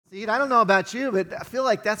See, I don't know about you, but I feel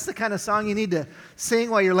like that's the kind of song you need to sing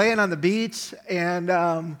while you're laying on the beach, and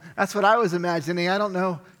that's what I was imagining. I don't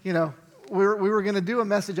know, we were going to do a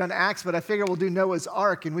message on Acts, but I figure we'll do Noah's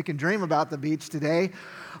Ark, and we can dream about the beach today.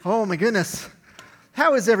 Oh, my goodness.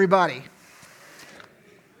 How is everybody?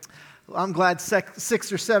 Well, I'm glad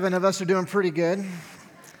 6 or 7 of us are doing pretty good.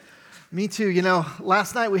 Me too.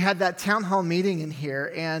 Last night we had that town hall meeting in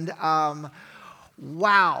here, and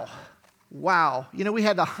wow. We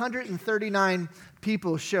had 139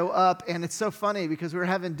 people show up, and it's so funny because we were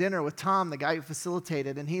having dinner with Tom, the guy who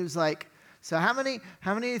facilitated, and he was like, so how many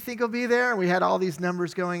do you think will be there? And we had all these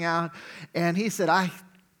numbers going out, and he said, I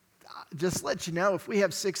just let you know, if we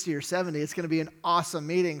have 60 or 70, it's going to be an awesome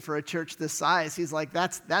meeting for a church this size. He's like,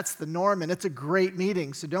 that's the norm, and it's a great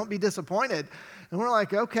meeting, so don't be disappointed. And we're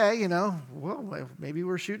like, okay, well, maybe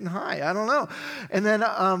we're shooting high. I don't know. And then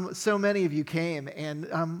so many of you came, and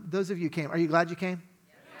those of you came. Are you glad you came?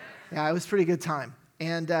 Yeah, it was a pretty good time.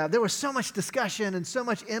 And there was so much discussion and so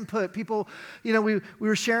much input. People, we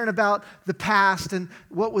were sharing about the past and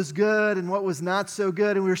what was good and what was not so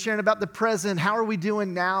good. And we were sharing about the present. How are we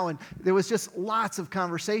doing now? And there was just lots of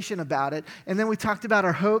conversation about it. And then we talked about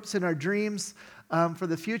our hopes and our dreams for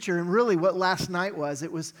the future. And really what last night was,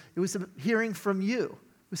 it was hearing from you.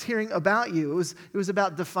 It was hearing about you. It was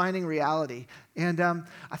about defining reality. And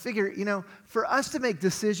I figure, for us to make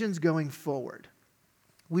decisions going forward,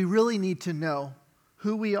 we really need to know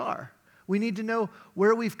who we are. We need to know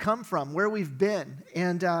where we've come from, where we've been.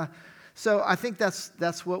 And so I think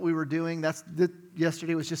that's what we were doing.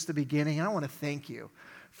 Yesterday was just the beginning. And I want to thank you.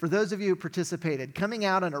 For those of you who participated, coming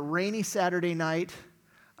out on a rainy Saturday night,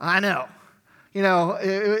 I know.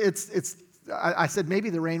 I said maybe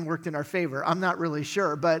the rain worked in our favor. I'm not really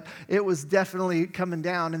sure, but it was definitely coming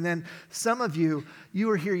down. And then some of you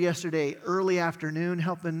were here yesterday early afternoon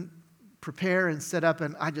helping prepare and set up,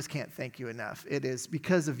 and I just can't thank you enough. It is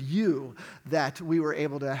because of you that we were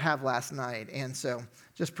able to have last night, and so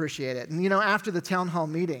just appreciate it. And after the town hall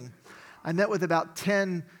meeting, I met with about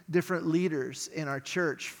 10 different leaders in our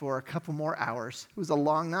church for a couple more hours. It was a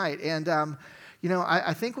long night, and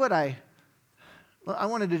I think I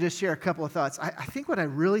wanted to just share a couple of thoughts. I think what I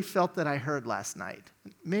really felt that I heard last night,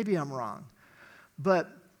 maybe I'm wrong,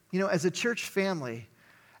 but as a church family,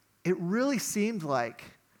 it really seemed like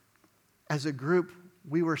as a group,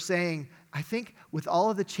 we were saying, I think with all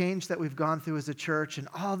of the change that we've gone through as a church and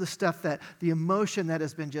all the stuff the emotion that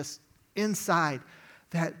has been just inside,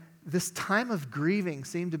 that this time of grieving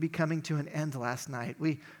seemed to be coming to an end last night.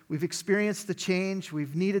 We've experienced the change,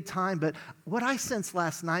 we've needed time, but what I sensed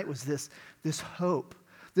last night was this hope,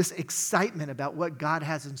 this excitement about what God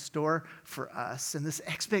has in store for us, and this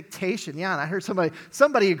expectation. Yeah, and I heard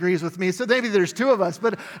somebody agrees with me, so maybe there's 2 of us,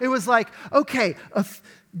 but it was like, okay,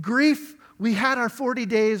 grief. We had our 40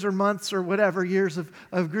 days or months or whatever, years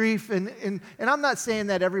of grief. And I'm not saying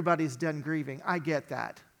that everybody's done grieving. I get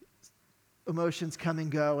that. Emotions come and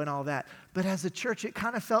go and all that. But as a church, it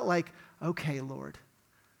kind of felt like, okay, Lord,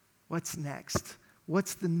 what's next?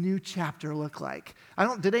 What's the new chapter look like?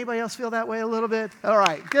 Did anybody else feel that way a little bit? All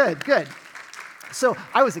right, good. So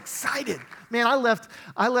I was excited. Man, I left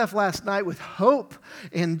last night with hope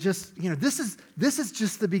and just, this is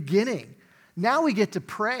just the beginning. Now we get to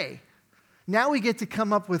pray. Now we get to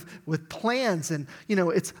come up with plans, and,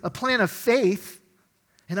 it's a plan of faith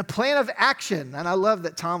and a plan of action. And I love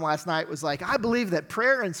that Tom last night was like, I believe that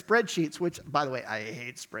prayer and spreadsheets, which, by the way, I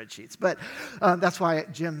hate spreadsheets, but that's why,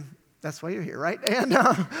 Jim, that's why you're here, right? And,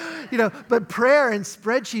 but prayer and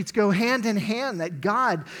spreadsheets go hand in hand, that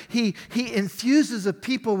God, He infuses a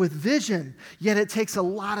people with vision, yet it takes a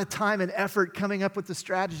lot of time and effort coming up with the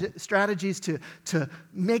strategies to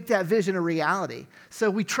make that vision a reality. So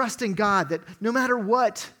we trust in God that no matter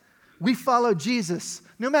what, we follow Jesus,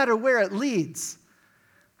 no matter where it leads.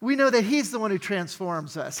 We know that He's the one who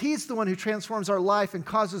transforms us. He's the one who transforms our life and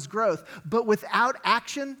causes growth. But without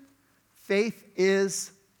action, faith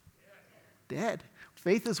is dead.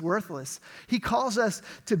 Faith is worthless. He calls us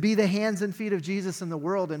to be the hands and feet of Jesus in the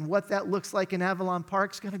world, and what that looks like in Avalon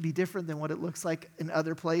Park is going to be different than what it looks like in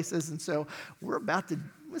other places. And so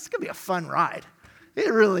this is going to be a fun ride.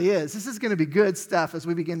 It really is. This is going to be good stuff as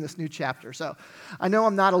we begin this new chapter. So I know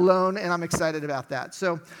I'm not alone, and I'm excited about that.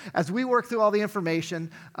 So as we work through all the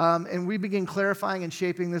information and we begin clarifying and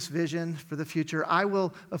shaping this vision for the future, I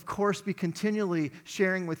will, of course, be continually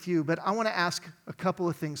sharing with you, but I want to ask a couple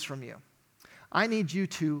of things from you. I need you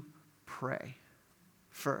to pray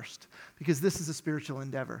first, because this is a spiritual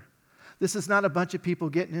endeavor. This is not a bunch of people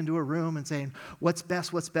getting into a room and saying, what's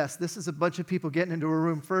best? This is a bunch of people getting into a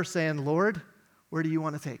room first saying, Lord, where do you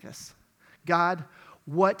want to take us? God,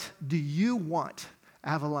 what do you want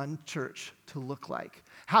Avalon Church to look like?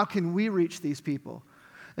 How can we reach these people?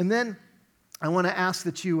 And then I want to ask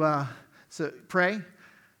that you so pray,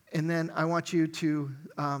 and then I want you to,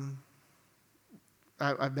 I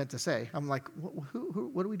meant to say, I'm like,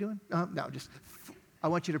 what are we doing? No, I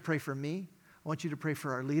want you to pray for me. I want you to pray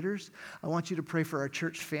for our leaders. I want you to pray for our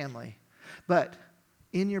church family. But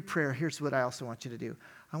in your prayer, here's what I also want you to do.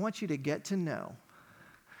 I want you to get to know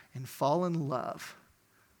and fall in love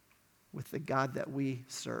with the God that we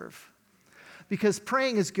serve. Because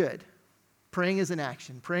praying is good. Praying is an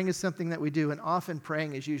action. Praying is something that we do, and often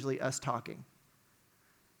praying is usually us talking.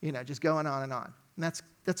 Just going on and on. And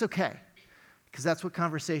that's okay, because that's what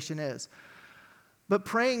conversation is. But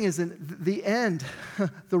praying isn't the end.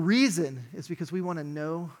 The reason is because we want to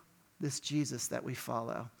know this Jesus that we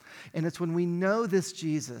follow. And it's when we know this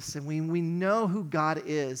Jesus and we know who God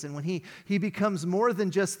is, and when he becomes more than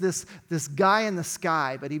just this guy in the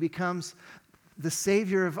sky, but he becomes the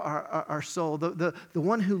Savior of our soul, the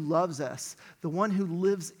one who loves us, the one who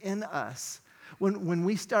lives in us. When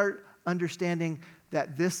we start understanding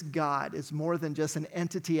that this God is more than just an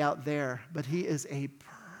entity out there, but he is a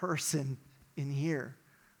person in here.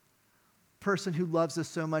 Person who loves us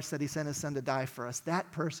so much that he sent his son to die for us.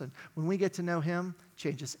 That person, when we get to know him,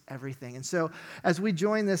 changes everything. And so as we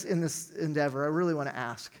join this in this endeavor, I really want to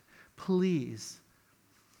ask, please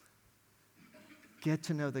get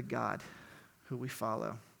to know the God who we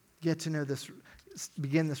follow. Get to know this,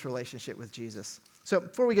 begin this relationship with Jesus. So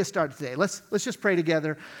before we get started today, let's just pray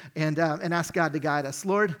together and ask God to guide us.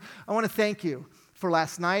 Lord, I want to thank you for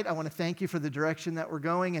last night. I want to thank you for the direction that we're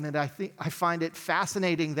going, and I find it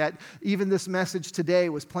fascinating that even this message today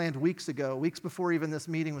was planned weeks ago, weeks before even this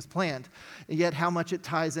meeting was planned, and yet how much it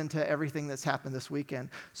ties into everything that's happened this weekend.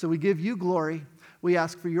 So we give you glory. We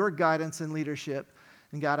ask for your guidance and leadership,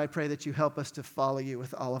 and God, I pray that you help us to follow you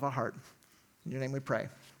with all of our heart. In your name we pray.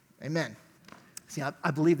 Amen. See,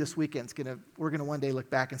 I believe this weekend's we're going to one day look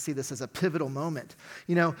back and see this as a pivotal moment.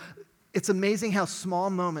 It's amazing how small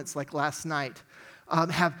moments like last night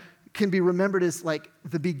can be remembered as like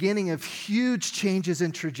the beginning of huge changes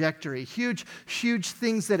in trajectory, huge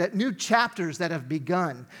things new chapters that have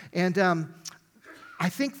begun. And I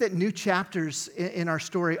think that new chapters in our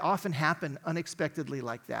story often happen unexpectedly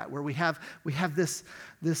like that, where we have this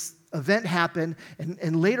event happen,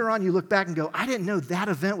 and later on you look back and go, I didn't know that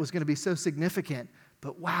event was going to be so significant,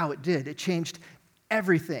 but wow, it did. It changed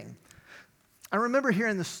everything. I remember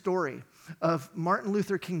hearing the story of Martin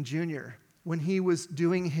Luther King Jr. when he was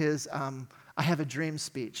doing his I Have a Dream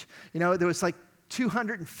speech. There was like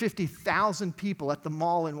 250,000 people at the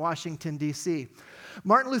mall in Washington, D.C.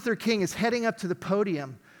 Martin Luther King is heading up to the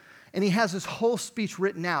podium, and he has his whole speech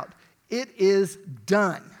written out. It is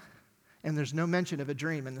done. And there's no mention of a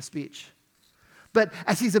dream in the speech. But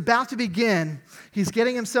as he's about to begin, he's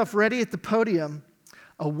getting himself ready at the podium.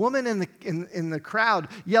 A woman in the crowd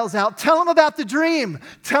yells out, "Tell him about the dream!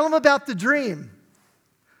 Tell him about the dream!"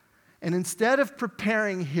 And instead of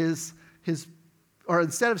preparing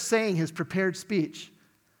instead of saying his prepared speech,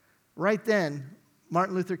 right then,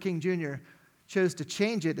 Martin Luther King Jr. chose to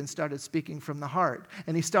change it and started speaking from the heart.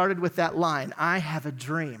 And he started with that line, "I have a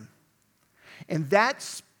dream." And that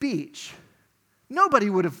speech, nobody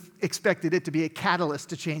would have expected it to be a catalyst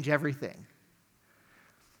to change everything.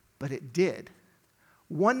 But it did.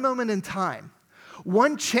 One moment in time,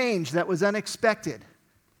 one change that was unexpected.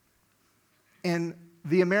 And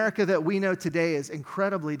the America that we know today is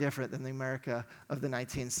incredibly different than the America of the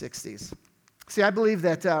 1960s. See, I believe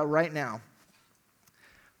that right now,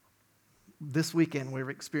 this weekend, we're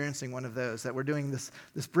experiencing one of those, that we're doing this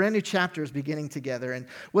brand new chapter is beginning together. And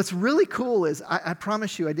what's really cool is, I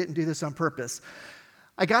promise you, I didn't do this on purpose.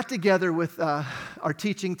 I got together with our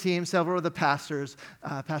teaching team, several of the pastors,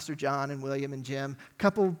 Pastor John and William and Jim,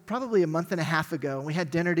 probably a month and a half ago, and we had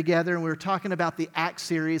dinner together, and we were talking about the Acts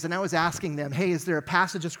series, and I was asking them, hey, is there a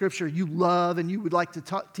passage of Scripture you love and you would like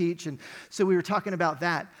to teach? And so we were talking about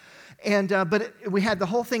that. And but we had the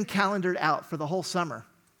whole thing calendared out for the whole summer.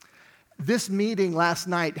 This meeting last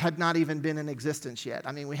night had not even been in existence yet.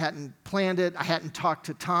 I mean, we hadn't planned it. I hadn't talked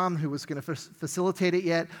to Tom, who was going to facilitate it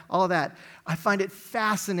yet, all of that. I find it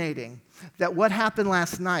fascinating that what happened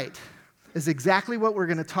last night is exactly what we're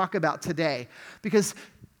going to talk about today, because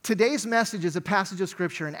today's message is a passage of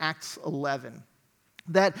Scripture in Acts 11.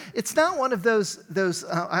 That it's not one of those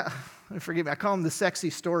forgive me, I call them the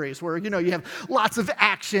sexy stories where, you have lots of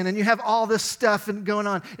action and you have all this stuff going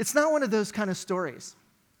on. It's not one of those kind of stories.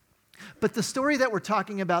 But the story that we're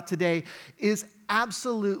talking about today is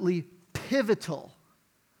absolutely pivotal,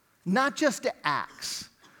 not just to Acts,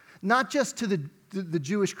 not just to the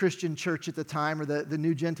Jewish Christian church at the time, or the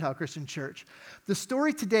New Gentile Christian church. The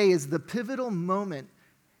story today is the pivotal moment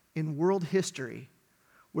in world history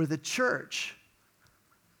where the church,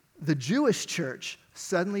 the Jewish church,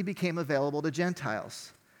 suddenly became available to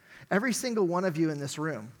Gentiles. Every single one of you in this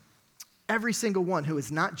room, every single one who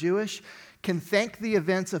is not Jewish, can thank the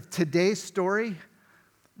events of today's story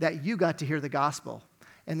that you got to hear the gospel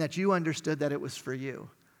and that you understood that it was for you.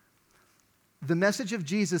 The message of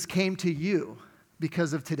Jesus came to you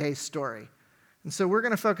because of today's story. And so we're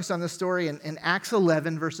going to focus on this story in Acts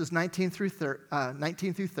 11, verses 19 through 30.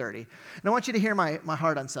 And I want you to hear my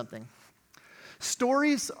heart on something.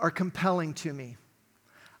 Stories are compelling to me.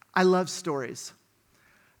 I love stories.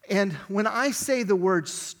 And when I say the word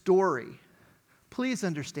story, please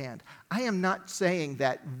understand, I am not saying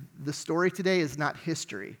that the story today is not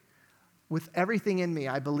history. With everything in me,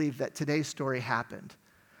 I believe that today's story happened.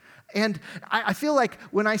 And I feel like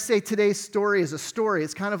when I say today's story is a story,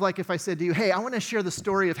 it's kind of like if I said to you, hey, I want to share the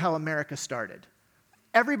story of how America started.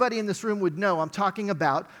 Everybody in this room would know I'm talking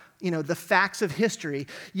about, the facts of history,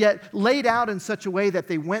 yet laid out in such a way that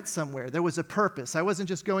they went somewhere. There was a purpose. I wasn't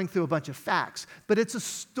just going through a bunch of facts, but it's a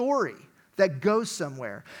story that goes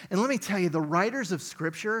somewhere. And let me tell you, the writers of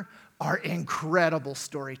Scripture are incredible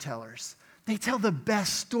storytellers. They tell the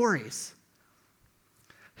best stories.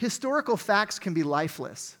 Historical facts can be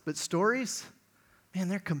lifeless, but stories, man,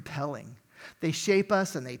 they're compelling. They shape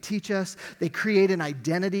us and they teach us. They create an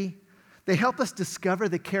identity. They help us discover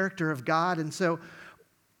the character of God. And so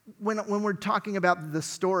when we're talking about the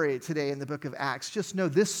story today in the book of Acts, just know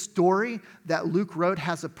this story that Luke wrote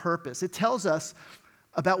has a purpose. It tells us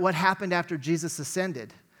about what happened after Jesus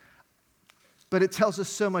ascended. But it tells us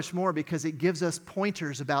so much more because it gives us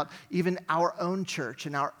pointers about even our own church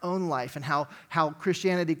and our own life and how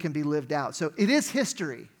Christianity can be lived out. So it is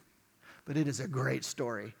history, but it is a great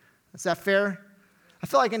story. Is that fair? I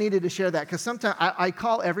feel like I needed to share that because sometimes I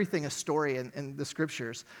call everything a story in the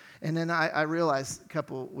Scriptures. And then I realized a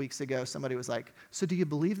couple weeks ago, somebody was like, so do you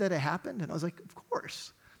believe that it happened? And I was like, of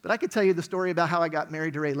course. But I could tell you the story about how I got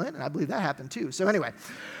married to Ray Lynn, and I believe that happened too. So anyway,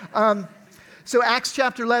 so Acts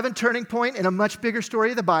chapter 11, turning point in a much bigger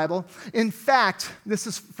story of the Bible. In fact, this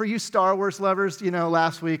is for you Star Wars lovers.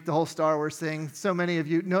 Last week, the whole Star Wars thing. So many of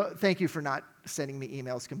you, thank you for not sending me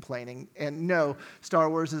emails complaining. And no, Star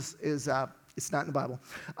Wars is it's not in the Bible.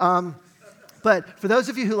 But for those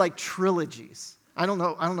of you who like trilogies, I don't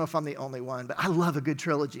know if I'm the only one, but I love a good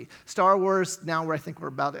trilogy. Star Wars, now I think we're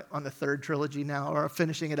about on the third trilogy now, or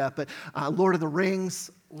finishing it up. But Lord of the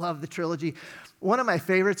Rings, love the trilogy. One of my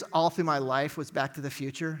favorites all through my life was Back to the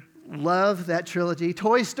Future. Love that trilogy.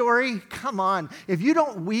 Toy Story, come on. If you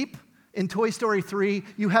don't weep in Toy Story 3,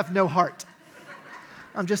 you have no heart.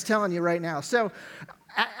 I'm just telling you right now. So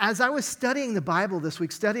as I was studying the Bible this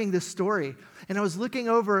week, studying this story, and I was looking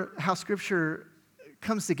over how Scripture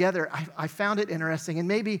comes together, I found it interesting. And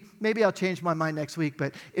maybe I'll change my mind next week,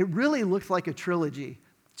 but it really looked like a trilogy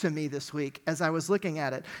to me this week as I was looking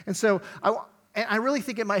at it. And so I really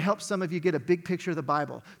think it might help some of you get a big picture of the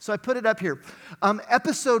Bible. So I put it up here.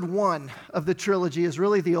 Episode 1 of the trilogy is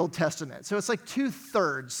really the Old Testament. So it's like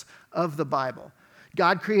 2/3 of the Bible.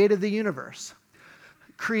 God created the universe.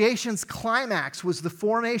 Creation's climax was the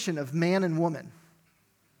formation of man and woman.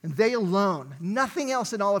 And they alone, nothing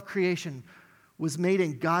else in all of creation was made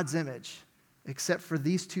in God's image except for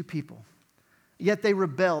these two people. Yet they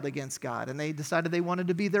rebelled against God and they decided they wanted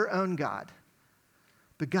to be their own God.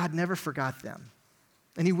 But God never forgot them.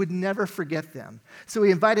 And he would never forget them. So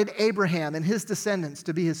he invited Abraham and his descendants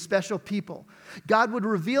to be his special people. God would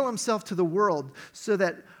reveal himself to the world so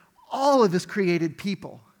that all of his created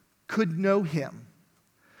people could know him.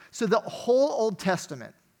 So the whole Old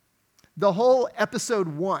Testament, the whole episode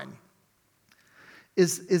 1,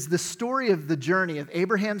 is the story of the journey of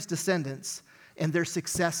Abraham's descendants and their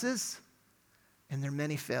successes and their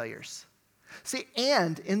many failures. See,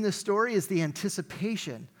 and in this story is the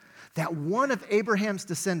anticipation that one of Abraham's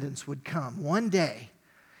descendants would come one day.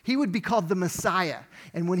 He would be called the Messiah.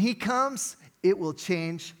 And when he comes, it will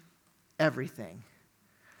change everything.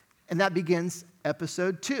 And that begins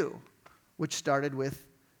episode 2, which started with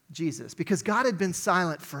Jesus, because God had been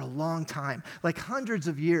silent for a long time, like hundreds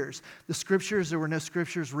of years. The scriptures, there were no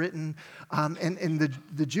scriptures written, and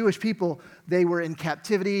the Jewish people, they were in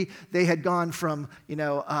captivity. They had gone from,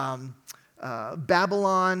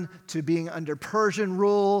 Babylon to being under Persian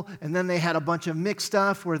rule, and then they had a bunch of mixed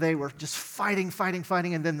stuff where they were just fighting,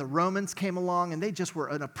 and then the Romans came along, and they just were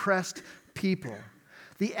an oppressed people.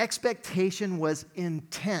 The expectation was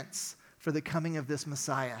intense for the coming of this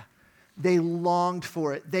Messiah. They longed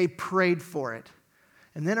for it. They prayed for it.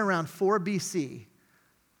 And then around 4 BC,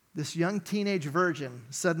 this young teenage virgin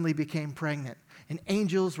suddenly became pregnant, and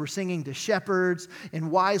angels were singing to shepherds,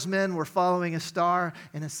 and wise men were following a star,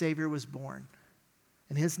 and a Savior was born.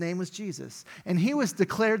 And his name was Jesus, and he was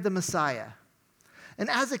declared the Messiah. And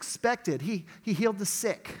as expected, he healed the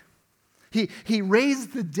sick. He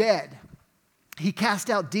raised the dead. He cast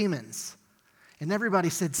out demons. And everybody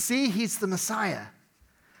said, see, he's the Messiah.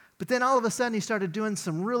 But then all of a sudden, he started doing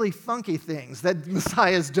some really funky things that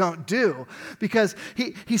messiahs don't do. Because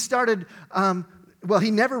he started,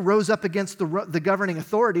 he never rose up against the governing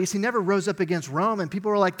authorities. He never rose up against Rome. And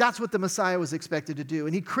people were like, that's what the Messiah was expected to do.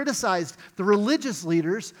 And he criticized the religious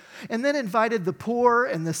leaders and then invited the poor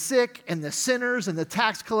and the sick and the sinners and the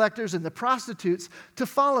tax collectors and the prostitutes to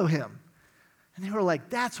follow him. And they were like,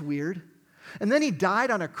 that's weird. And then he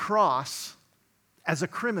died on a cross as a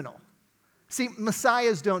criminal. See,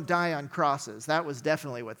 messiahs don't die on crosses. That was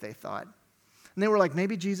definitely what they thought. And they were like,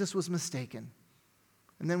 maybe Jesus was mistaken.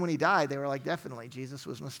 And then when he died, they were like, definitely, Jesus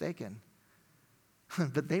was mistaken.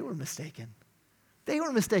 But they were mistaken. They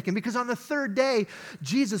were mistaken because on the third day,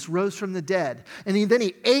 Jesus rose from the dead. And then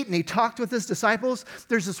he ate and he talked with his disciples.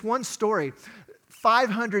 There's this one story.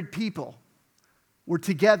 500 people were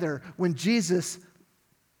together when Jesus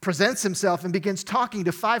presents himself and begins talking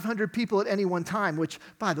to 500 people at any one time, which,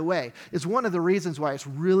 by the way, is one of the reasons why it's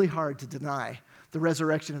really hard to deny the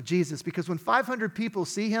resurrection of Jesus, because when 500 people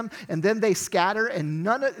see him and then they scatter and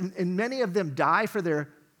many of them die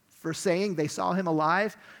for saying they saw him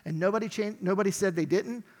alive and nobody said they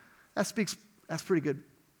didn't, that's pretty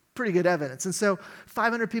good evidence. And so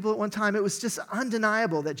 500 people at one time, it was just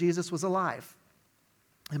undeniable that Jesus was alive.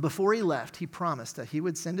 And before he left, he promised that he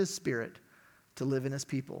would send his Spirit to live in his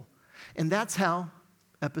people. And that's how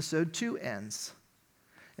episode 2 ends.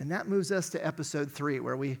 And that moves us to episode 3,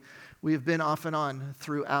 where we have been off and on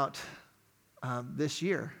throughout this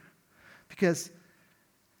year. Because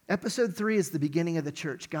episode 3 is the beginning of the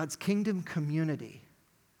church, God's kingdom community,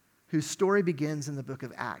 whose story begins in the book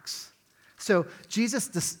of Acts. So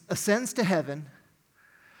Jesus ascends to heaven,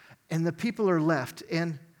 and the people are left.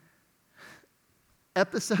 And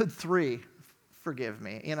episode 3, forgive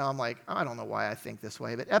me. I'm like, I don't know why I think this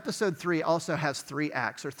way, but episode 3 also has 3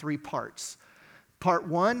 acts or 3 parts. Part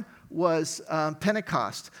 1 was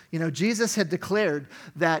Pentecost. Jesus had declared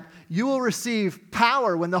that you will receive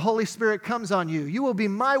power when the Holy Spirit comes on you. You will be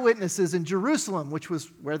my witnesses in Jerusalem, which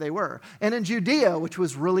was where they were, and in Judea, which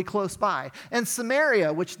was really close by, and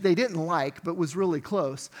Samaria, which they didn't like, but was really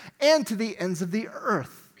close, and to the ends of the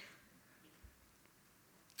earth.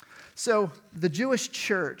 So the Jewish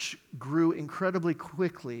church grew incredibly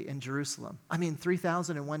quickly in Jerusalem.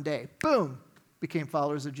 3,000 in one day. Boom! Became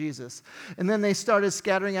followers of Jesus. And then they started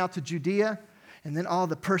scattering out to Judea, and then all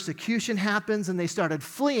the persecution happens, and they started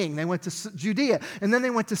fleeing. They went to Judea, and then they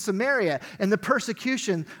went to Samaria, and the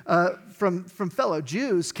persecution from fellow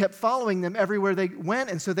Jews kept following them everywhere they went,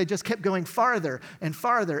 and so they just kept going farther and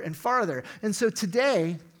farther and farther. And so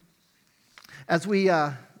today, as we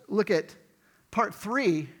look at part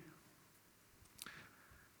 3,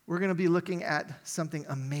 we're going to be looking at something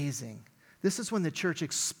amazing. This is when the church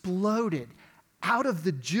exploded out of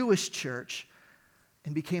the Jewish church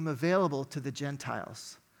and became available to the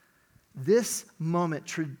Gentiles. This moment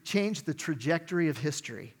changed the trajectory of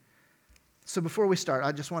history. So before we start,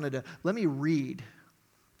 I just wanted to, let me read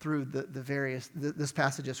through this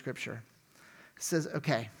passage of Scripture. It says,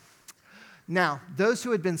 okay, now those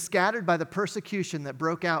who had been scattered by the persecution that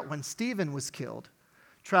broke out when Stephen was killed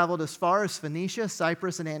traveled as far as Phoenicia,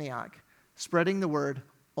 Cyprus, and Antioch, spreading the word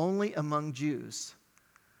only among Jews.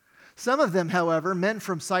 Some of them, however, men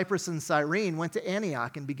from Cyprus and Cyrene, went to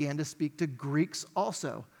Antioch and began to speak to Greeks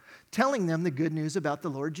also, telling them the good news about the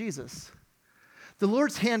Lord Jesus. The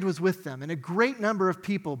Lord's hand was with them, and a great number of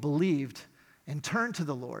people believed and turned to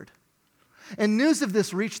the Lord. And news of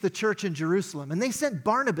this reached the church in Jerusalem, and they sent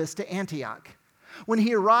Barnabas to Antioch. When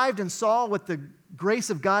he arrived and saw what the grace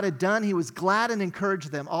of God had done, he was glad and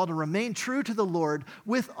encouraged them all to remain true to the Lord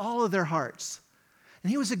with all of their hearts.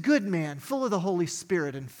 And he was a good man, full of the Holy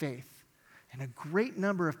Spirit and faith. And a great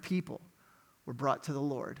number of people were brought to the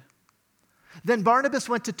Lord. Then Barnabas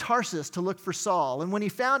went to Tarsus to look for Saul, and when he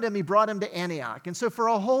found him, he brought him to Antioch. And so for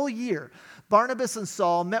a whole year, Barnabas and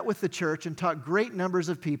Saul met with the church and taught great numbers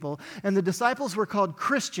of people, and the disciples were called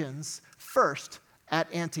Christians first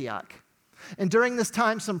at Antioch. And during this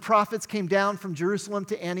time, some prophets came down from Jerusalem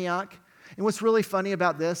to Antioch. And what's really funny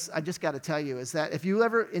about this, I just got to tell you, is that if you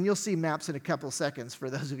ever, and you'll see maps in a couple seconds for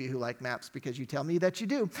those of you who like maps because you tell me that you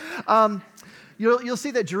do, you'll see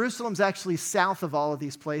that Jerusalem's actually south of all of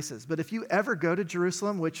these places. But if you ever go to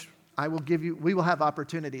Jerusalem, which we will have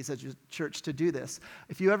opportunities as a church to do this.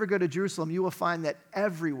 If you ever go to Jerusalem, you will find that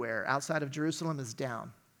everywhere outside of Jerusalem is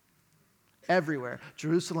down. Everywhere.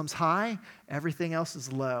 Jerusalem's high, everything else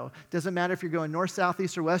is low. Doesn't matter if you're going north, south,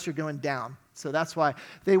 east, or west, you're going down. So that's why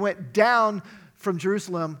they went down from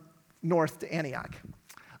Jerusalem north to Antioch.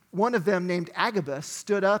 One of them, named Agabus,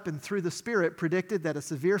 stood up and through the Spirit predicted that a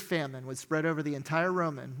severe famine would spread over the entire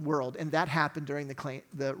Roman world, and that happened during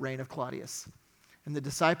the reign of Claudius. And the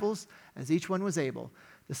disciples, as each one was able,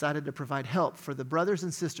 decided to provide help for the brothers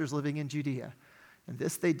and sisters living in Judea. And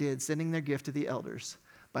this they did, sending their gift to the elders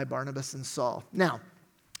by Barnabas and Saul. Now,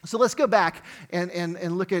 so let's go back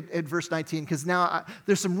and look at verse 19, because now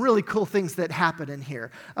there's some really cool things that happen in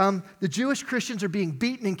here. The Jewish Christians are being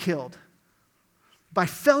beaten and killed by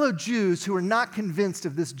fellow Jews who are not convinced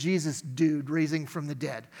of this Jesus dude raising from the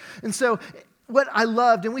dead. And so what I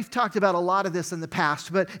loved, and we've talked about a lot of this in the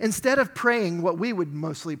past, but instead of praying what we would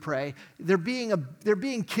mostly pray, they're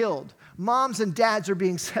being killed. Moms and dads are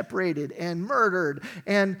being separated and murdered.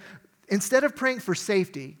 And instead of praying for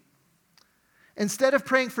safety, instead of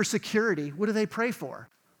praying for security, what do they pray for?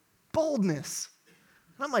 Boldness.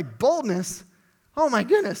 And I'm like, boldness? Oh my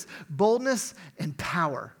goodness. Boldness and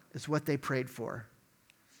power is what they prayed for.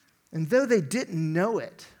 And though they didn't know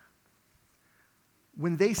it,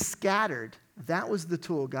 when they scattered, that was the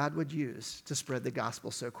tool God would use to spread the gospel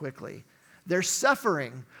so quickly. Their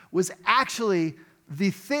suffering was actually the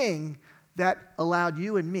thing that allowed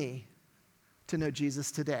you and me to know Jesus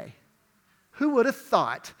today. Who would have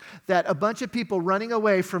thought that a bunch of people running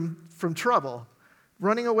away from trouble,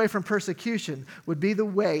 running away from persecution, would be the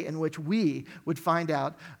way in which we would find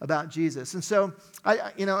out about Jesus? And so,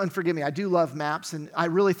 and forgive me, I do love maps, and I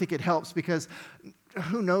really think it helps because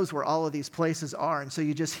who knows where all of these places are, and so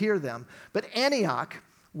you just hear them. But Antioch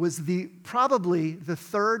was probably the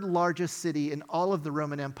third largest city in all of the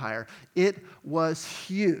Roman Empire. It was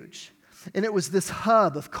huge. And it was this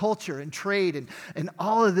hub of culture and trade and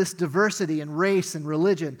all of this diversity and race and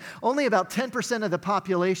religion. Only about 10% of the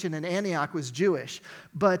population in Antioch was Jewish.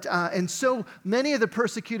 And so many of the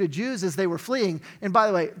persecuted Jews, as they were fleeing, and by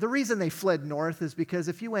the way, the reason they fled north is because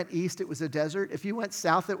if you went east, it was a desert. If you went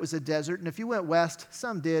south, it was a desert. And if you went west,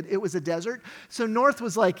 some did, it was a desert. So north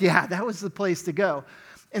was like, yeah, that was the place to go.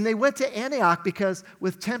 And they went to Antioch because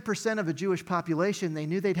with 10% of a Jewish population, they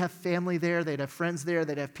knew they'd have family there, they'd have friends there,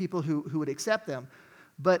 they'd have people who would accept them.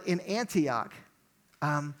 But in Antioch,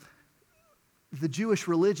 the Jewish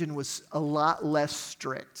religion was a lot less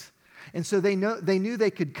strict. And so they knew they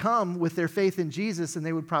could come with their faith in Jesus and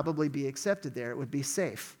they would probably be accepted there. It would be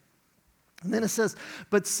safe. And then it says,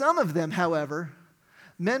 but some of them, however,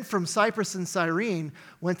 men from Cyprus and Cyrene,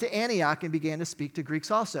 went to Antioch and began to speak to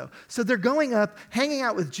Greeks also. So they're going up, hanging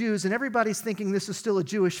out with Jews, and everybody's thinking this is still a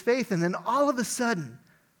Jewish faith. And then all of a sudden,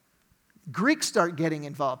 Greeks start getting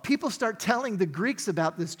involved. People start telling the Greeks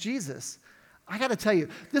about this Jesus. I got to tell you,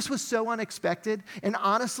 this was so unexpected. And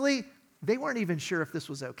honestly, they weren't even sure if this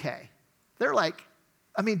was okay. They're like,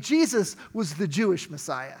 Jesus was the Jewish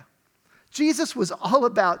Messiah. Jesus was all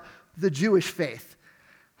about the Jewish faith.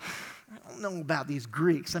 I don't know about these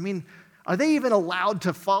Greeks. Are they even allowed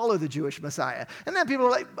to follow the Jewish Messiah? And then people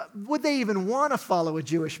are like, would they even want to follow a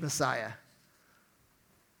Jewish Messiah?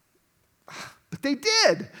 But they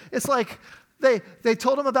did. It's like they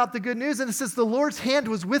told them about the good news, and it says the Lord's hand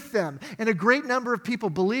was with them, and a great number of people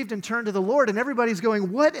believed and turned to the Lord, and everybody's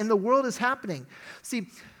going, what in the world is happening? See,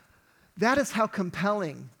 that is how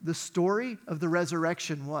compelling the story of the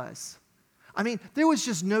resurrection was. There was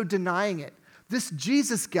just no denying it. This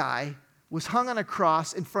Jesus guy was hung on a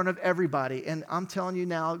cross in front of everybody. And I'm telling you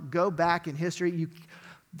now, go back in history.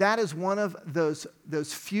 That is one of those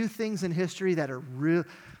few things in history that are real.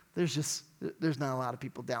 There's not a lot of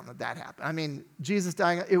people down that happened. Jesus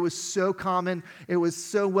dying, it was so common. It was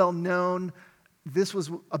so well known. This was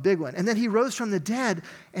a big one. And then he rose from the dead,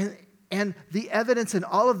 and the evidence and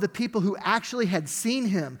all of the people who actually had seen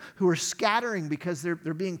him, who are scattering because they're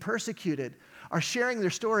being persecuted, are sharing their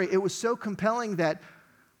story. It was so compelling that,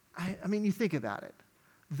 you think about it.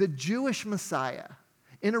 The Jewish Messiah,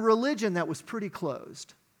 in a religion that was pretty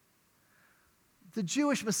closed, the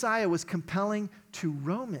Jewish Messiah was compelling to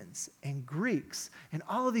Romans and Greeks and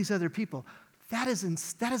all of these other people. That is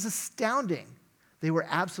astounding. They were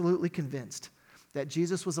absolutely convinced that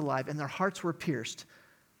Jesus was alive, and their hearts were pierced.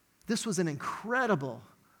 This was an incredible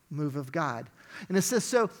move of God. And it says,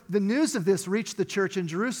 so the news of this reached the church in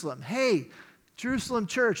Jerusalem. Hey, Jerusalem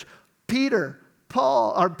church, Peter,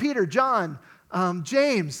 John,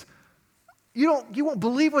 James, you won't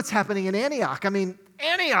believe what's happening in Antioch.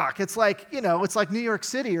 Antioch, it's like New York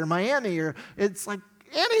City or Miami, or it's like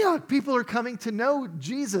Antioch. People are coming to know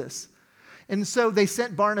Jesus. And so they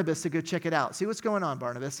sent Barnabas to go check it out. See what's going on,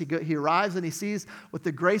 Barnabas. He arrives and he sees what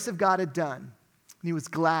the grace of God had done. And he was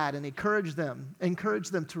glad and encouraged them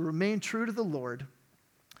to remain true to the Lord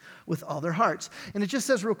with all their hearts. And it just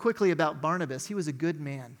says real quickly about Barnabas, he was a good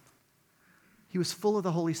man. He was full of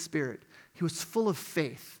the Holy Spirit. He was full of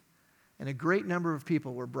faith. And a great number of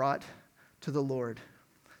people were brought to the Lord.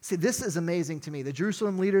 See, this is amazing to me. The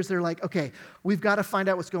Jerusalem leaders, they're like, okay, we've got to find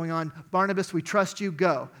out what's going on. Barnabas, we trust you.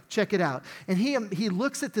 Go. Check it out. And he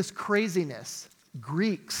looks at this craziness,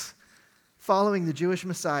 Greeks following the Jewish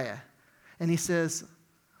Messiah, and he says,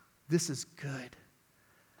 this is good.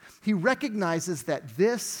 He recognizes that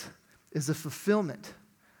this is a fulfillment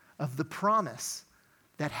of the promise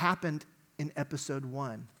that happened in episode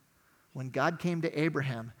 1 when God came to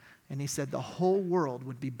Abraham and he said the whole world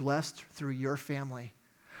would be blessed through your family.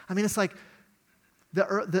 I mean, it's like the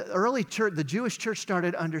early church, the Jewish church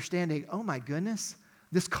started understanding, oh my goodness,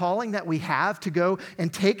 this calling that we have to go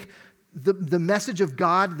and take the message of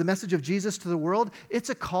God, the message of Jesus to the world, it's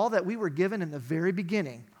a call that we were given in the very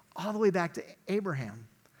beginning, all the way back to Abraham.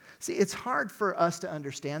 See, it's hard for us to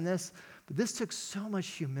understand this, but this took so much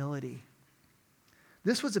humility.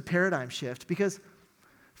 This was a paradigm shift because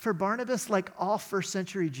for Barnabas, like all first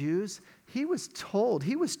century Jews, he was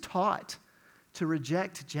taught to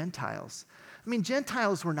reject Gentiles. I mean,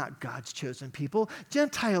 Gentiles were not God's chosen people.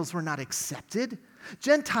 Gentiles were not accepted.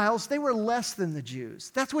 Gentiles, they were less than the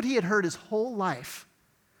Jews. That's what he had heard his whole life.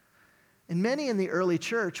 And many in the early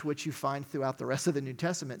church, which you find throughout the rest of the New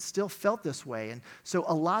Testament, still felt this way. And so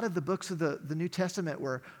a lot of the books of the New Testament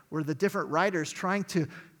were the different writers trying to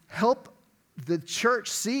help the church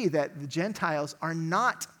see that the Gentiles are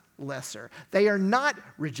not lesser. They are not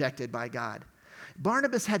rejected by God.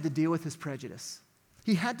 Barnabas had to deal with his prejudice.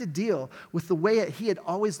 He had to deal with the way he had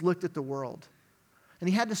always looked at the world. And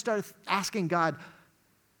he had to start asking God,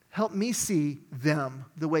 help me see them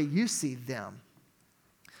the way you see them.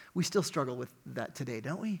 We still struggle with that today,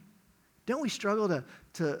 don't we? Don't we struggle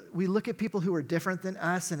we look at people who are different than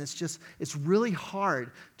us and it's really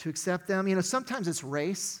hard to accept them. You know, sometimes it's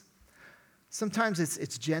race. Sometimes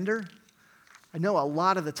it's gender. I know a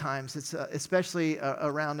lot of the times, it's especially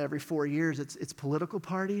around every 4 years, it's political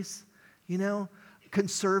parties, you know,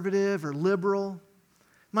 conservative or liberal.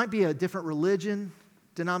 Might be a different religion,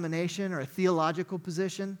 denomination, or a theological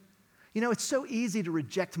position. You know, it's so easy to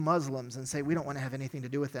reject Muslims and say we don't want to have anything to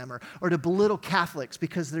do with them, or to belittle Catholics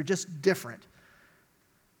because they're just different.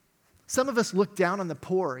 Some of us look down on the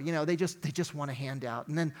poor, you know, they just want a handout.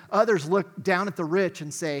 And then others look down at the rich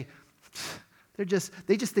and say, they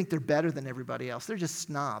just think they're better than everybody else. They're just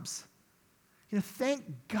snobs. You know, thank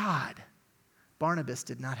God Barnabas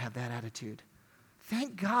did not have that attitude.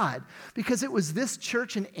 Thank God, because it was this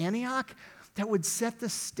church in Antioch that would set the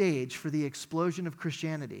stage for the explosion of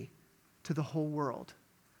Christianity to the whole world,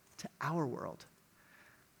 to our world.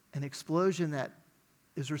 An explosion that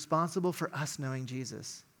is responsible for us knowing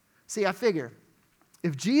Jesus. See, I figure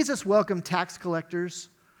if Jesus welcomed tax collectors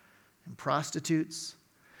and prostitutes,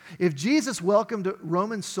 if Jesus welcomed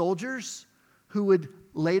Roman soldiers who would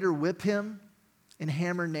later whip him and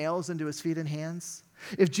hammer nails into his feet and hands,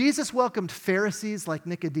 if Jesus welcomed Pharisees like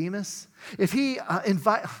Nicodemus, if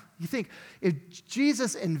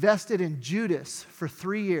Jesus invested in Judas for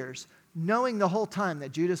 3 years, knowing the whole time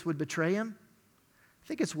that Judas would betray him, I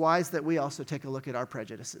think it's wise that we also take a look at our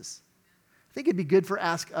prejudices. I think it'd be good for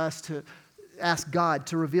us to ask God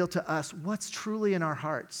to reveal to us what's truly in our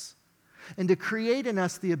hearts and to create in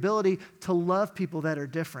us the ability to love people that are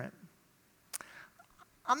different.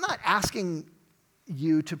 I'm not asking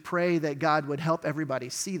you to pray that God would help everybody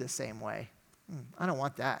see the same way. I don't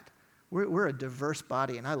want that. We're a diverse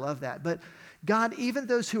body, and I love that. But God, even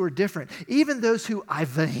those who are different, even those who I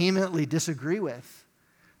vehemently disagree with,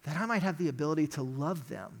 that I might have the ability to love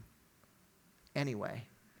them anyway.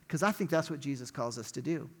 Because I think that's what Jesus calls us to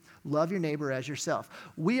do. Love your neighbor as yourself.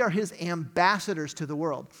 We are his ambassadors to the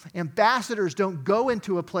world. Ambassadors don't go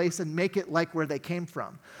into a place and make it like where they came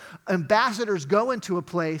from. Ambassadors go into a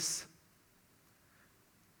place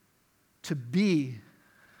to be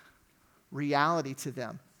reality to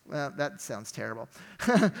them. Well, that sounds terrible.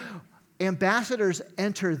 Ambassadors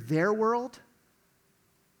enter their world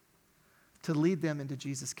to lead them into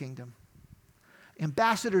Jesus' kingdom.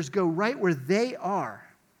 Ambassadors go right where they are.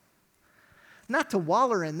 Not to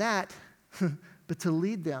waller in that, but to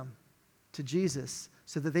lead them to Jesus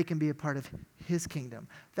so that they can be a part of his kingdom.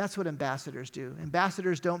 That's what ambassadors do.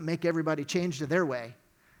 Ambassadors don't make everybody change to their way.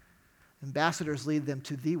 Ambassadors lead them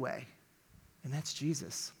to the way, and that's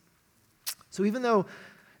Jesus. So even though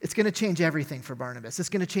it's going to change everything for Barnabas, it's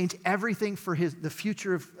going to change everything for the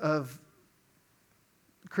future of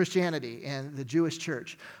Christianity and the Jewish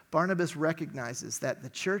church, Barnabas recognizes that the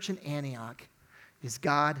church in Antioch is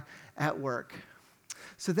God at work.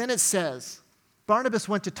 So then it says, Barnabas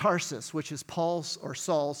went to Tarsus, which is Paul's or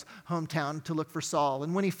Saul's hometown, to look for Saul.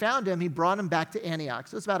 And when he found him, he brought him back to Antioch.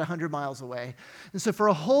 So it's about 100 miles away. And so for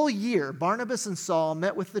a whole year, Barnabas and Saul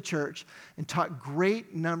met with the church and taught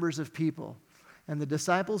great numbers of people. And the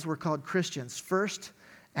disciples were called Christians, first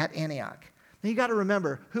at Antioch. Now you got to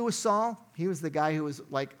remember, who was Saul? He was the guy who was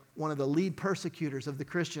like one of the lead persecutors of the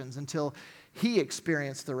Christians until he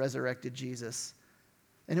experienced the resurrected Jesus.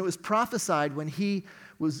 And it was prophesied when he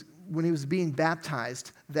was being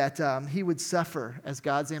baptized that he would suffer as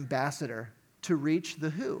God's ambassador to reach the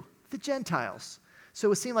who? The Gentiles.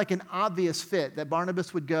 So it seemed like an obvious fit that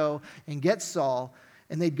Barnabas would go and get Saul,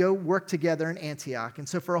 and they'd go work together in Antioch. And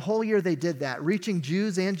so for a whole year they did that, reaching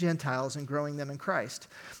Jews and Gentiles and growing them in Christ.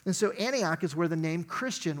 And so Antioch is where the name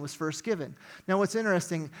Christian was first given. Now what's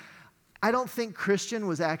interesting, I don't think Christian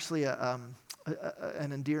was actually an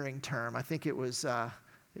endearing term. I think it was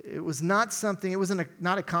not something, it wasn't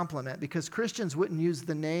not a compliment, because Christians wouldn't use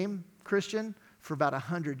the name Christian for about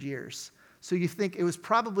 100 years. So you think it was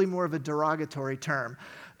probably more of a derogatory term,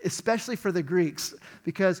 especially for the Greeks,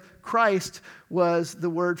 because Christ was the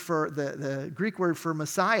word for the Greek word for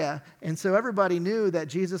Messiah, and so everybody knew that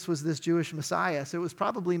Jesus was this Jewish Messiah. So it was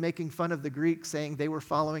probably making fun of the Greeks, saying they were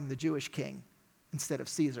following the Jewish king instead of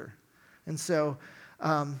Caesar. And so,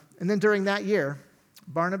 and then during that year,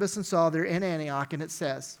 Barnabas and Saul, they're in Antioch, and it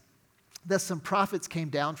says that some prophets came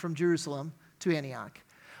down from Jerusalem to Antioch.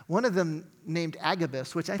 One of them, named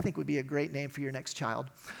Agabus, which I think would be a great name for your next child,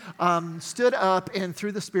 stood up and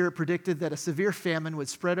through the Spirit predicted that a severe famine would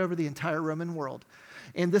spread over the entire Roman world.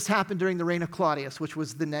 And this happened during the reign of Claudius, which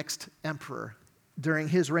was the next emperor. During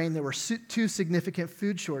his reign, there were two significant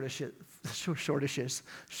food shortages.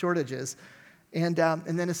 And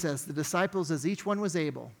then it says, the disciples, as each one was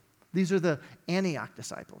able, these are the Antioch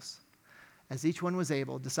disciples, as each one was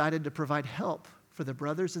able, decided to provide help for the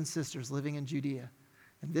brothers and sisters living in Judea.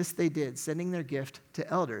 And this they did, sending their gift to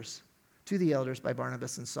the elders by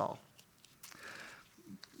Barnabas and Saul.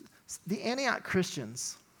 The Antioch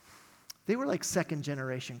Christians, they were like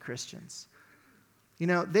second-generation Christians. You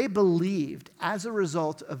know, they believed as a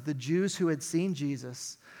result of the Jews who had seen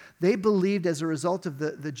Jesus, they believed as a result of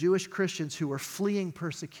the Jewish Christians who were fleeing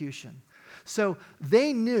persecution. So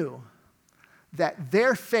they knew that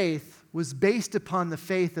their faith was based upon the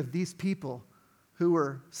faith of these people who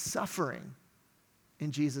were suffering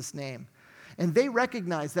in Jesus' name. And they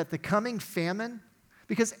recognized that the coming famine,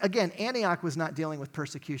 because again, Antioch was not dealing with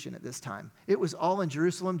persecution at this time. It was all in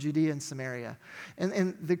Jerusalem, Judea, and Samaria.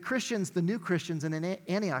 And the Christians, the new Christians in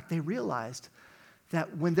Antioch, they realized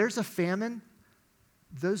that when there's a famine,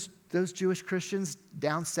 those Jewish Christians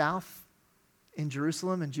down south in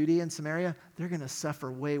Jerusalem and Judea and Samaria, they're going to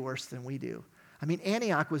suffer way worse than we do. I mean,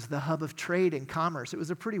 Antioch was the hub of trade and commerce. It was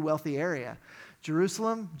a pretty wealthy area.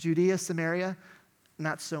 Jerusalem, Judea, Samaria,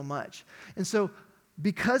 not so much. And so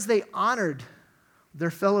because they honored their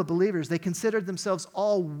fellow believers, they considered themselves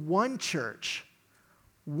all one church,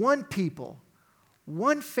 one people,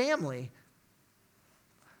 one family.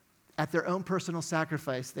 At their own personal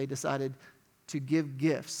sacrifice, they decided to give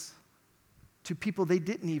gifts to people they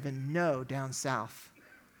didn't even know down south.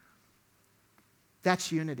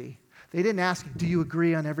 That's unity. They didn't ask, do you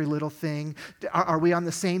agree on every little thing? Are we on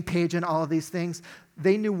the same page on all of these things?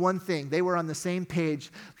 They knew one thing. They were on the same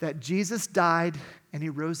page, that Jesus died and he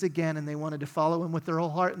rose again, and they wanted to follow him with their whole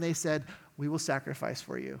heart, and they said, we will sacrifice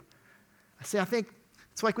for you. I think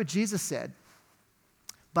it's like what Jesus said.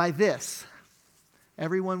 By this,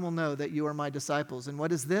 everyone will know that you are my disciples. And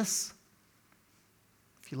what is this?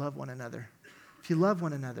 If you love one another. If you love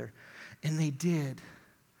one another. And they did.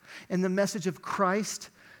 And the message of Christ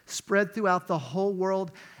spread throughout the whole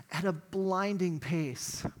world at a blinding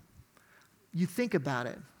pace. You think about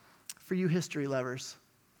it, for you history lovers.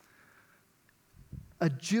 A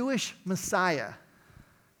Jewish Messiah.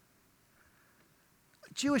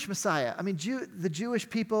 I mean, the Jewish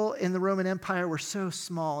people in the Roman Empire were so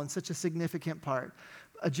small and such a significant part.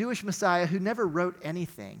 A Jewish Messiah who never wrote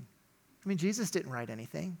anything. I mean, Jesus didn't write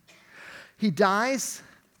anything. He dies.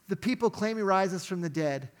 The people claim he rises from the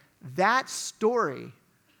dead. That story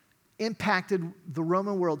impacted the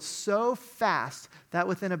Roman world so fast that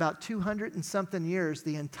within about 200 and something years,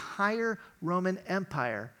 the entire Roman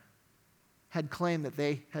Empire had claimed that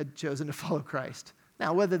they had chosen to follow Christ.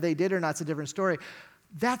 Now, whether they did or not is a different story.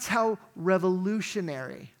 That's how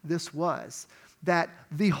revolutionary this was, that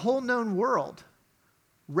the whole known world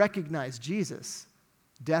recognized Jesus,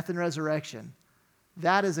 death and resurrection,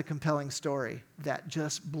 That is a compelling story that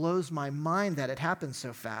just blows my mind that it happened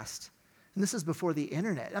so fast. And this is before the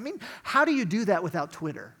internet. I mean, how do you do that without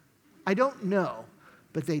Twitter? I don't know,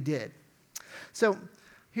 but they did. So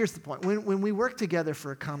here's the point. When we work together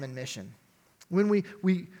for a common mission, when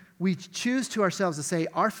we choose to ourselves to say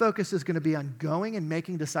our focus is going to be on going and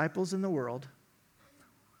making disciples in the world,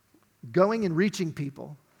 going and reaching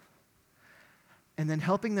people, and then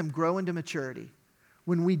helping them grow into maturity.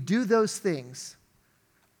 When we do those things,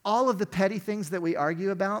 all of the petty things that we argue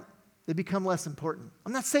about, they become less important.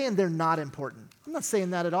 I'm not saying they're not important. I'm not saying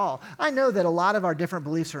that at all. I know that a lot of our different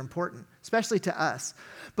beliefs are important, especially to us.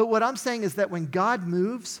 But what I'm saying is that when God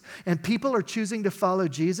moves and people are choosing to follow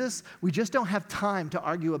Jesus, we just don't have time to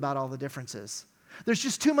argue about all the differences. There's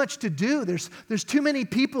just too much to do. There's too many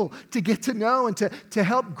people to get to know and to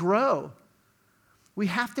help grow. We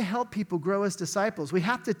have to help people grow as disciples. We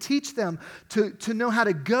have to teach them to know how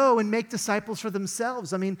to go and make disciples for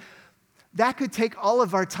themselves. I mean, that could take all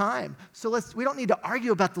of our time. So we don't need to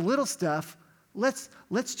argue about the little stuff. Let's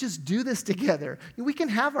just do this together. We can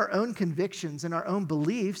have our own convictions and our own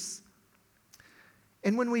beliefs.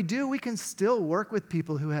 And when we do, we can still work with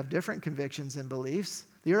people who have different convictions and beliefs.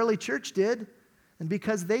 The early church did. And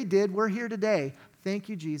because they did, we're here today. Thank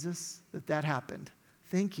you, Jesus, that happened.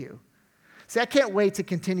 Thank you. See, I can't wait to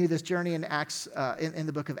continue this journey in Acts, in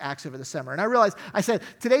the book of Acts over the summer. And I said,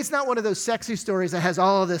 today's not one of those sexy stories that has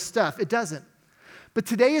all of this stuff. It doesn't. But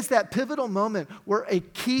today is that pivotal moment where a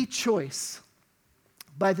key choice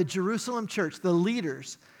by the Jerusalem church, the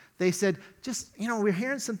leaders, they said, we're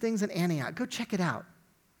hearing some things in Antioch. Go check it out.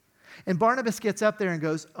 And Barnabas gets up there and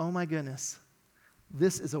goes, oh my goodness.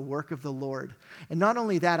 This is a work of the Lord. And not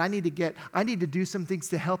only that, I need to do some things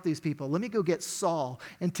to help these people. Let me go get Saul.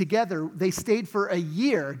 And together, they stayed for a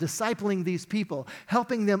year discipling these people,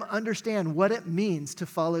 helping them understand what it means to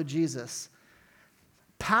follow Jesus.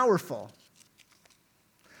 Powerful.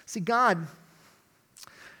 See, God's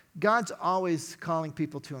always calling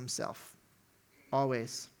people to himself.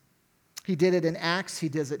 Always. He did it in Acts. He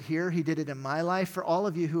does it here. He did it in my life. For all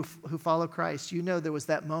of you who follow Christ, you know there was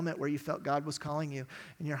that moment where you felt God was calling you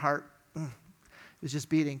and your heart was just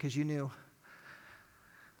beating because you knew,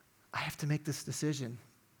 I have to make this decision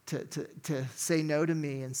to say no to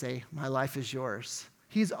me and say, my life is yours.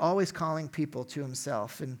 He's always calling people to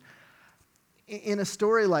himself. And in a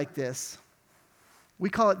story like this,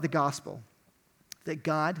 we call it the gospel, that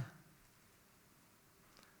God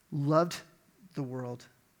loved the world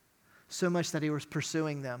so much that he was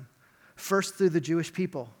pursuing them, first through the Jewish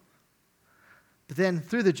people. But then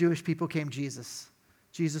through the Jewish people came Jesus.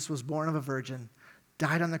 Jesus was born of a virgin,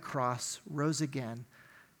 died on the cross, rose again,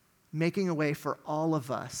 making a way for all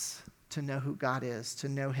of us to know who God is, to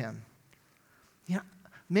know him.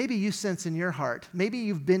 Maybe you sense in your heart, maybe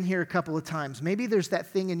you've been here a couple of times, maybe there's that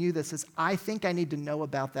thing in you that says, I think I need to know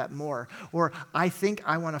about that more, or I think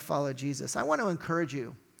I want to follow Jesus. I want to encourage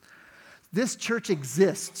you. This church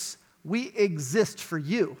exists. We exist for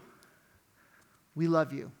you. We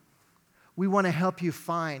love you. We want to help you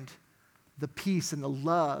find the peace and the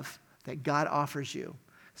love that God offers you.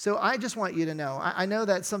 So I just want you to know, I know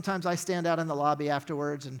that sometimes I stand out in the lobby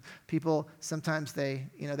afterwards and people, sometimes they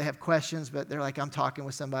have questions, but they're like, I'm talking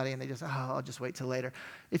with somebody and they just, I'll just wait till later.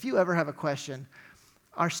 If you ever have a question,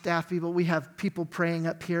 our staff people, we have people praying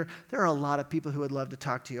up here. There are a lot of people who would love to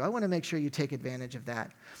talk to you. I want to make sure you take advantage of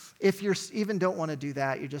that. If you even don't want to do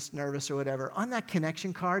that, you're just nervous or whatever, on that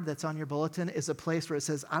connection card that's on your bulletin is a place where it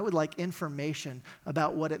says, I would like information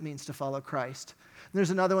about what it means to follow Christ. And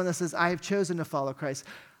there's another one that says, I have chosen to follow Christ.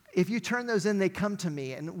 If you turn those in, they come to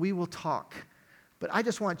me and we will talk. But I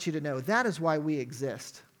just want you to know that is why we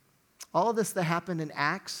exist. All of this that happened in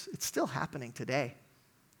Acts, it's still happening today.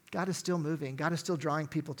 God is still moving. God is still drawing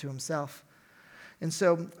people to himself. And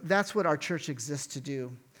so that's what our church exists to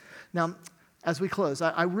do. Now, as we close,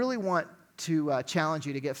 I really want to challenge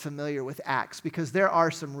you to get familiar with Acts because there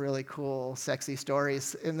are some really cool, sexy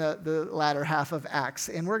stories in the latter half of Acts,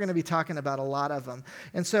 and we're going to be talking about a lot of them.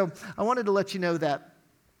 And so I wanted to let you know that,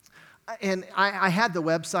 and I had the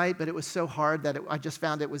website, but it was so hard that I just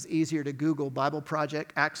found it was easier to Google Bible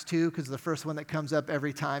Project Acts 2 because the first one that comes up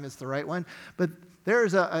every time is the right one. But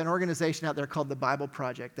there's an organization out there called the Bible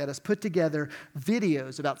Project that has put together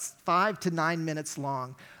videos about 5 to 9 minutes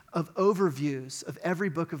long of overviews of every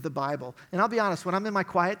book of the Bible. And I'll be honest, when I'm in my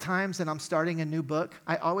quiet times and I'm starting a new book,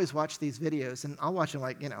 I always watch these videos, and I'll watch them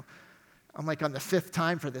I'm like on the 5th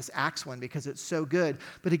time for this Acts one because it's so good,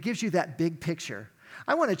 but it gives you that big picture.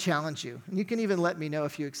 I want to challenge you, and you can even let me know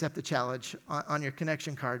if you accept the challenge on your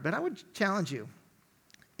connection card, but I would challenge you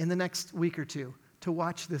in the next week or two, to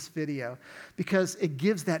watch this video because it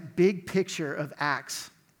gives that big picture of Acts.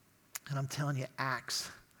 And I'm telling you, Acts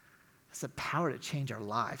has the power to change our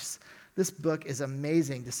lives. This book is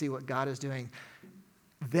amazing to see what God is doing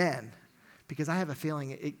then, because I have a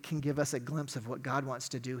feeling it can give us a glimpse of what God wants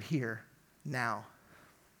to do here, now.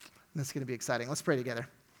 And it's going to be exciting. Let's pray together.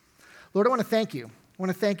 Lord, I want to thank you. I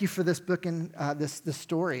want to thank you for this book and this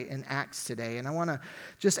story in Acts today. And I want to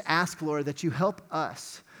just ask, Lord, that you help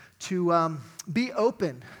us to be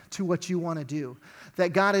open to what you want to do,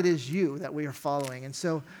 that, God, it is you that we are following. And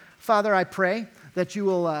so, Father, I pray that you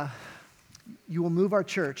will move our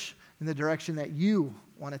church in the direction that you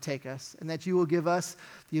want to take us, and that you will give us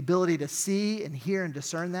the ability to see and hear and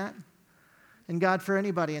discern that. And God, for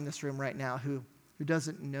anybody in this room right now who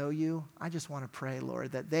doesn't know you, I just want to pray,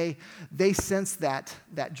 Lord, that they sense that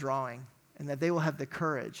drawing, and that they will have the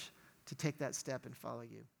courage to take that step and follow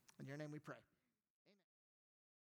you. In your name we pray.